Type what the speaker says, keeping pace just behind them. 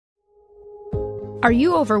Are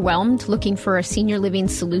you overwhelmed looking for a senior living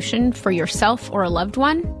solution for yourself or a loved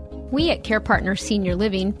one? We at Care Partners Senior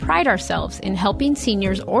Living pride ourselves in helping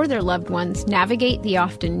seniors or their loved ones navigate the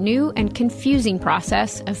often new and confusing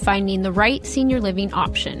process of finding the right senior living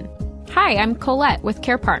option. Hi, I'm Colette with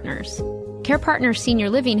Care Partners. Care Partners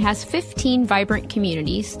Senior Living has 15 vibrant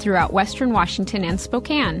communities throughout Western Washington and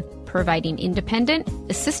Spokane, providing independent,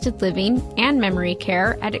 assisted living, and memory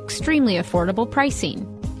care at extremely affordable pricing.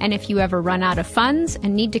 And if you ever run out of funds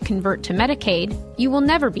and need to convert to Medicaid, you will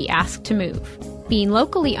never be asked to move. Being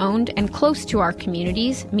locally owned and close to our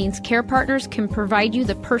communities means Care Partners can provide you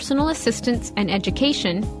the personal assistance and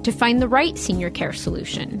education to find the right senior care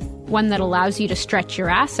solution, one that allows you to stretch your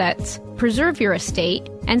assets, preserve your estate,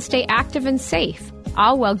 and stay active and safe,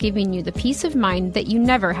 all while giving you the peace of mind that you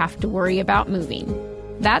never have to worry about moving.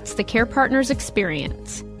 That's the Care Partners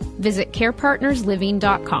experience. Visit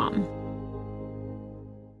carepartnersliving.com.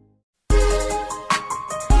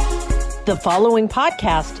 The following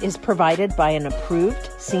podcast is provided by an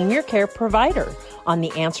approved senior care provider on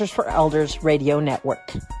the Answers for Elders radio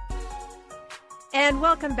network. And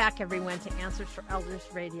welcome back, everyone, to Answers for Elders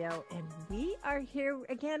Radio. And we are here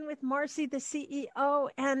again with Marcy, the CEO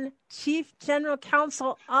and Chief General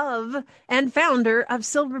Counsel of and founder of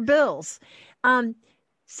Silver Bills.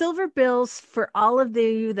 Silver Bills, for all of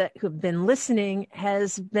you that who've been listening,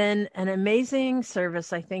 has been an amazing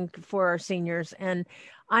service, I think, for our seniors. And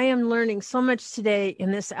I am learning so much today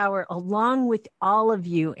in this hour, along with all of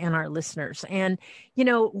you and our listeners. And, you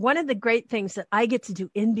know, one of the great things that I get to do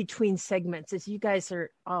in between segments, as you guys are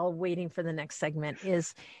all waiting for the next segment,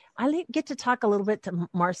 is I get to talk a little bit to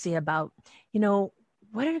Marcy about, you know,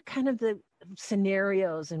 what are kind of the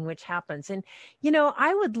scenarios in which happens. And, you know,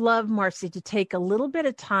 I would love, Marcy, to take a little bit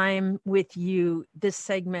of time with you this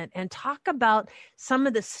segment and talk about some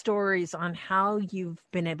of the stories on how you've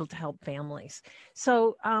been able to help families.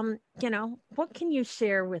 So, you know, what can you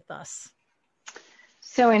share with us?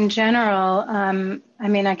 So in general,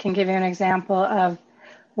 I can give you an example of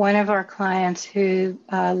one of our clients who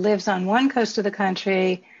lives on one coast of the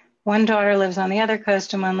country. One daughter lives on the other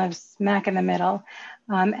coast and one lives smack in the middle.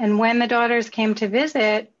 And when the daughters came to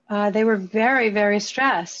visit, they were very, very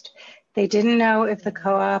stressed. They didn't know if the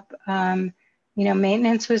co-op,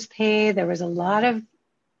 maintenance was paid. There was a lot of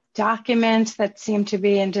documents that seemed to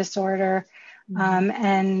be in disorder.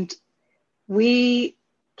 And we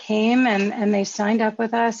came and they signed up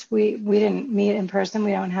with us. We didn't meet in person.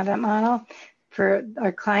 We don't have that model. For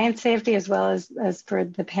our client safety, as well as for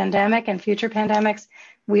the pandemic and future pandemics,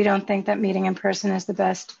 we don't think that meeting in person is the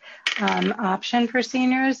best option for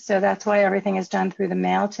seniors. So that's why everything is done through the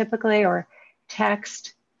mail typically, or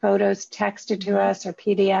text, photos texted to us, or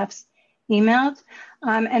PDFs emailed.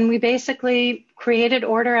 And we basically created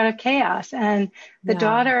order out of chaos. And the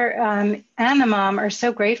daughter and the mom are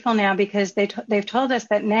so grateful now, because they've told us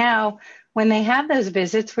that now when they have those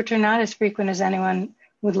visits, which are not as frequent as anyone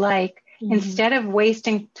would like, instead of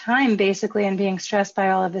wasting time basically and being stressed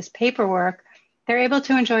by all of this paperwork, they're able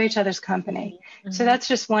to enjoy each other's company. So that's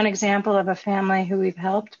just one example of a family who we've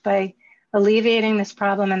helped by alleviating this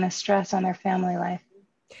problem and the stress on their family life.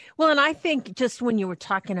 Well, and I think just when you were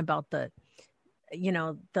talking about the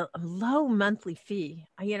low monthly fee,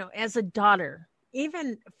 as a daughter,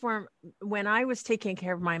 even for when I was taking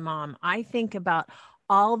care of my mom, I think about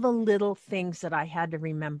all the little things that I had to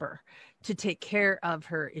remember to take care of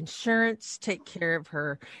her insurance, take care of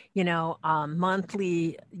her,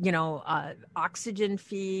 monthly, oxygen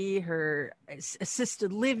fee, her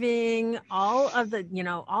assisted living, all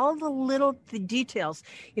the little details,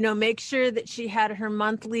 make sure that she had her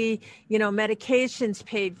monthly, medications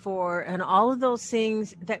paid for, and all of those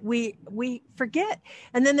things that we forget.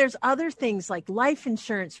 And then there's other things like life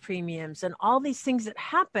insurance premiums and all these things that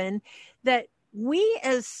happen that we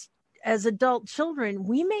as adult children,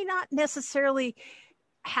 we may not necessarily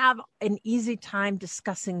have an easy time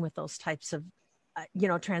discussing with those types of,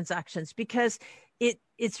 transactions, because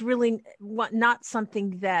it's really not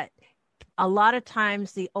something that a lot of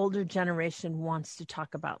times the older generation wants to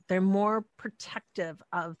talk about. They're more protective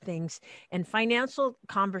of things, and financial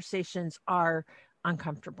conversations are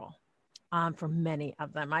uncomfortable. For many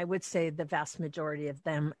of them, I would say the vast majority of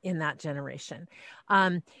them in that generation.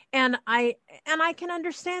 And I can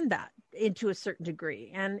understand that to a certain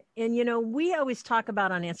degree. And we always talk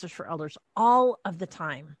about on Answers for Elders all of the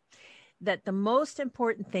time that the most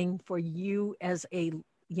important thing for you as a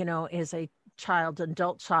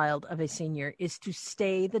adult child of a senior is to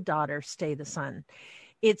stay the daughter, stay the son.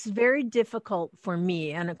 It's very difficult for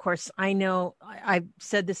me. And of course, I know I've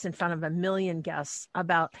said this in front of a million guests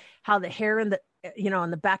about how the hair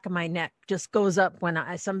on the back of my neck just goes up when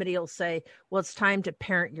somebody will say, well, it's time to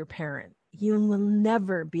parent your parent. You will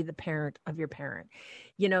never be the parent of your parent.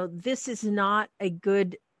 This is not a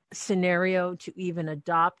good scenario to even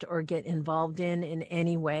adopt or get involved in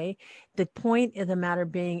any way. The point of the matter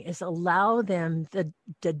being is allow them the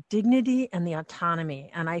dignity and the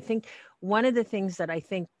autonomy. And I think one of the things that I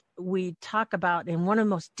think we talk about, and one of the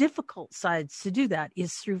most difficult sides to do that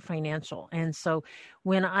is through financial. And so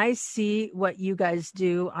when I see what you guys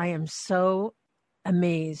do, I am so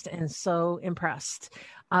amazed and so impressed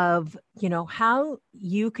of, how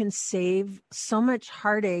you can save so much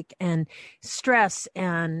heartache and stress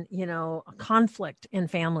and, conflict in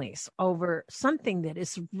families over something that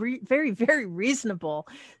is very, very reasonable.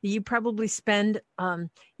 You probably spend,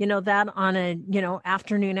 that on a,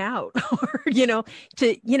 afternoon out or,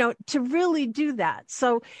 to really do that.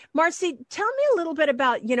 So Marcy, tell me a little bit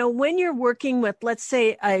about, when you're working with, let's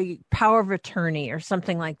say, a power of attorney or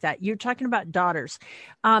something like that, you're talking about daughters.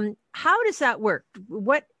 How does that work?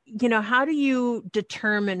 How do you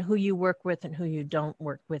determine who you work with and who you don't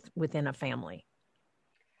work with within a family?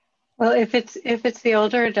 Well, if it's the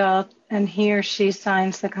older adult and he or she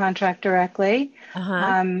signs the contract directly,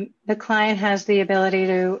 the client has the ability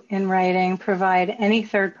to, in writing, provide any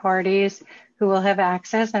third parties who will have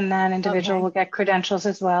access, and that individual will get credentials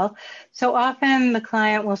as well. So often the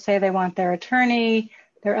client will say they want their attorney,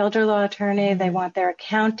 their elder law attorney, they want their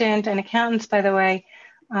accountant. And accountants, by the way,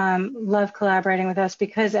 love collaborating with us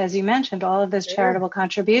because, as you mentioned, all of those charitable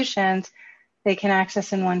contributions, they can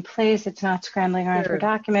access in one place. It's not scrambling around for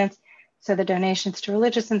documents. So the donations to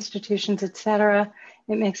religious institutions, et cetera,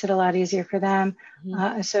 it makes it a lot easier for them,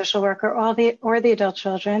 a social worker, or the adult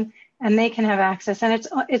children, and they can have access. And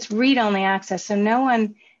it's read-only access. So no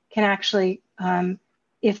one can actually,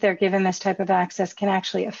 if they're given this type of access, can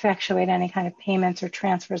actually effectuate any kind of payments or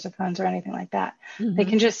transfers of funds or anything like that. They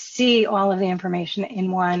can just see all of the information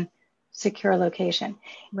in one secure location.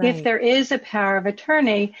 Right. If there is a power of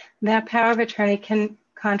attorney, that power of attorney can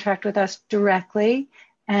contract with us directly.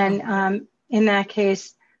 And in that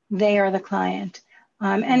case, they are the client.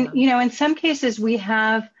 And, in some cases, we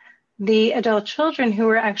have the adult children who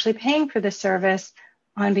are actually paying for the service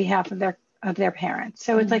on behalf of their parents.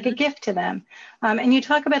 So it's like a gift to them. And you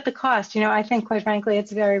talk about the cost, I think, quite frankly,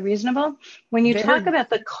 it's very reasonable. When you talk about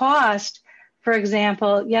the cost, for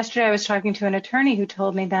example, yesterday I was talking to an attorney who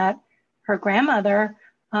told me that her grandmother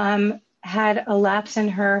had a lapse in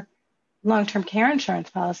her long-term care insurance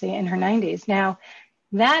policy in her 90s. Now,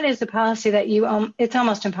 that is a policy that it's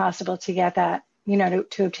almost impossible to get that,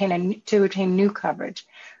 to obtain new coverage,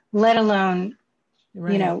 let alone,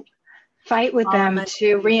 fight with them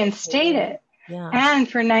to reinstate it. Yeah. And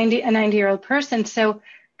for a 90-year-old person. So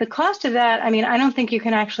the cost of that, I don't think you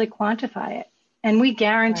can actually quantify it. And we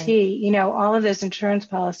guarantee, all of those insurance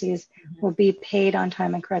policies will be paid on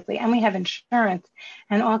time and correctly. And we have insurance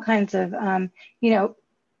and all kinds of,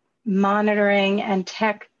 monitoring and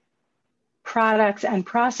tech products and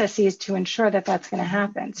processes to ensure that that's going to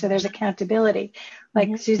happen. So there's accountability.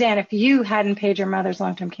 Like Suzanne, if you hadn't paid your mother's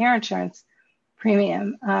long-term care insurance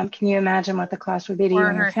premium, can you imagine what the cost would be to you?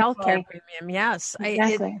 Or her healthcare premium? Yes,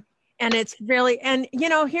 exactly. And it's really, and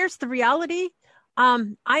here's the reality.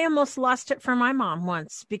 I almost lost it for my mom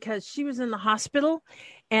once because she was in the hospital,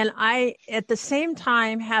 and I, at the same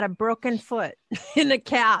time, had a broken foot in a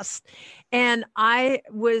cast, and I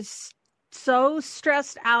was so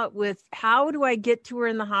stressed out with how do I get to her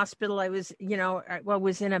in the hospital. I was,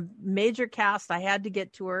 was in a major cast. I had to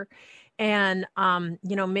get to her, and,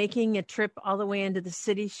 making a trip all the way into the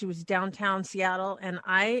city. She was downtown Seattle, and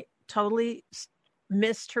I totally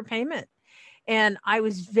missed her payment. And I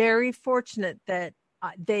was very fortunate that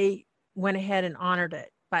they went ahead and honored it,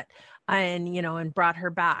 and brought her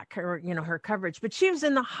back, her coverage. But she was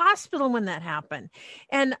in the hospital when that happened.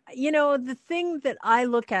 And, the thing that I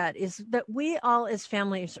look at is that we all as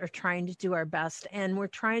families are trying to do our best, and we're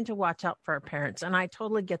trying to watch out for our parents. And I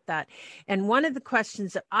totally get that. And one of the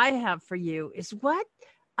questions that I have for you is, what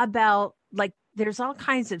about, there's all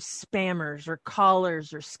kinds of spammers or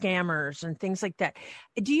callers or scammers and things like that.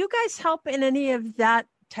 Do you guys help in any of that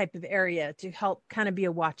type of area to help kind of be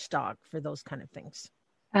a watchdog for those kind of things?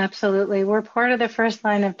 Absolutely. We're part of the first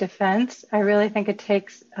line of defense. I really think it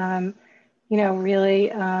takes, really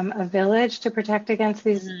a village to protect against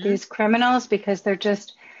these criminals, because they're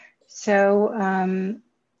just so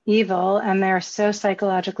evil and they're so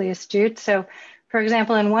psychologically astute. So, for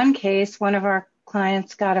example, in one case, one of our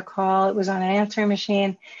clients got a call. It was on an answering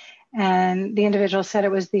machine, and the individual said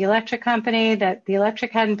it was the electric company, that the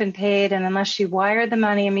electric hadn't been paid, and unless she wired the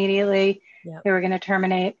money immediately, they were going to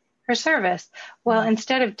terminate her service. Well,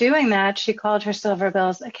 instead of doing that, she called her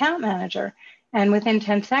SilverBill's account manager. And within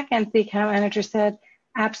 10 seconds, the account manager said,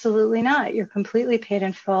 absolutely not. You're completely paid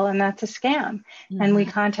in full, and that's a scam. Mm-hmm. And we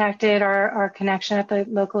contacted our connection at the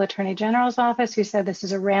local attorney general's office, who said this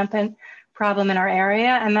is a rampant problem in our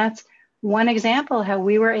area. And that's one example how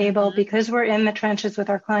we were able, because we're in the trenches with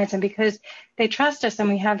our clients and because they trust us and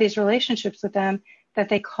we have these relationships with them, that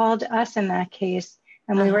they called us in that case,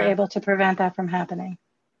 and we were able to prevent that from happening.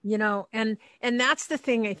 You know, and that's the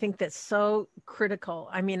thing I think that's so critical.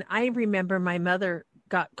 I mean, I remember my mother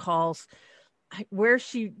got calls where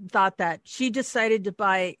she thought that she decided to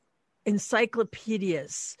buy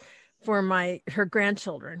encyclopedias for her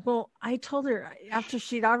grandchildren. Well, I told her after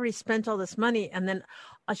she'd already spent all this money, and then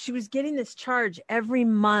she was getting this charge every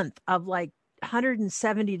month of like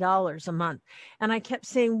 $170 a month. And I kept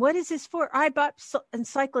saying, what is this for? I bought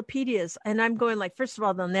encyclopedias. And I'm going like, first of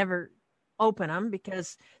all, they'll never open them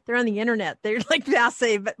because they're on the internet. They're like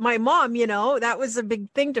passe. But my mom, you know, that was a big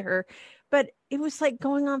thing to her. But it was like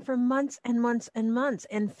going on for months and months and months.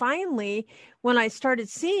 And finally, when I started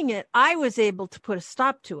seeing it, I was able to put a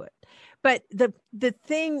stop to it. But the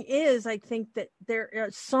thing is, I think that there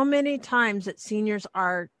are so many times that seniors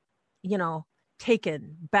are, you know,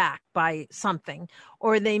 taken back by something,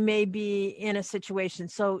 or they may be in a situation.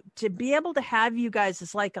 So to be able to have you guys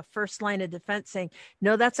as like a first line of defense saying,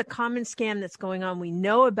 no, that's a common scam that's going on. We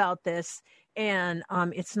know about this. And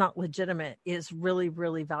it's not legitimate is really,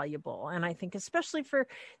 really valuable. And I think especially for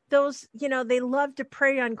those, you know, they love to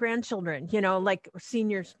prey on grandchildren, you know, like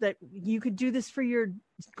seniors, that you could do this for your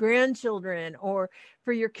grandchildren or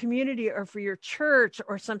for your community or for your church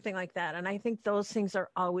or something like that. And I think those things are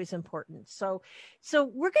always important. So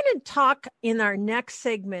we're going to talk in our next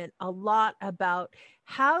segment a lot about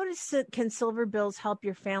how can SilverBills help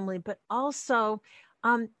your family, but also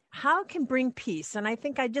how it can bring peace. And I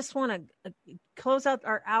think I just want to close out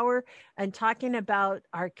our hour and talking about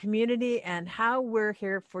our community and how we're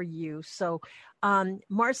here for you. So,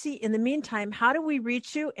 Marcy, in the meantime, how do we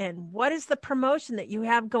reach you, and what is the promotion that you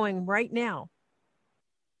have going right now?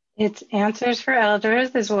 It's Answers for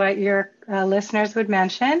Elders is what your listeners would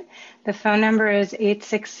mention. The phone number is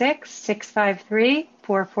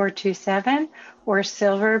 866-653-4427 or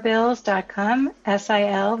silverbills.com,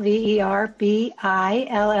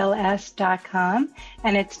 silverbills.com,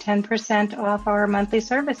 and it's 10% off our monthly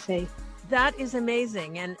service fee. That is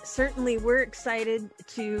amazing. And certainly we're excited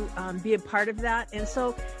to be a part of that. And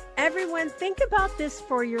so everyone, think about this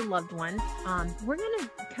for your loved one. We're going to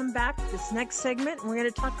come back this next segment, and we're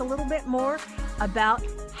going to talk a little bit more about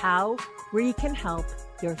how we can help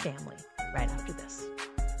your family right after this.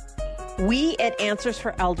 We at Answers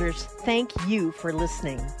for Elders thank you for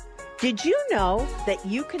listening. Did you know that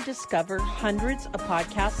you can discover hundreds of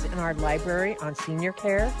podcasts in our library on senior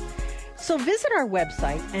care? So visit our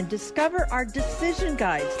website and discover our decision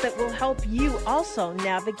guides that will help you also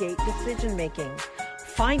navigate decision making.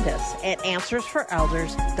 Find us at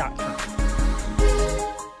answersforelders.com.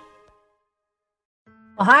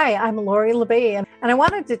 Hi, I'm Lori LeBay, and I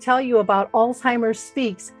wanted to tell you about Alzheimer's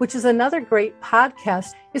Speaks, which is another great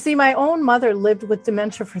podcast. You see, my own mother lived with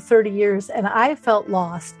dementia for 30 years, and I felt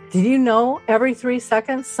lost. Did you know every 3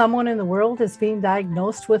 seconds someone in the world is being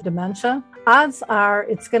diagnosed with dementia? Odds are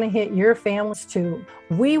it's going to hit your families too.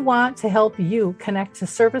 We want to help you connect to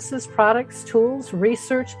services, products, tools,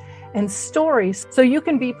 research, and stories so you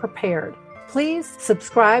can be prepared. Please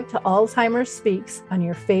subscribe to Alzheimer's Speaks on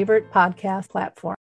your favorite podcast platform.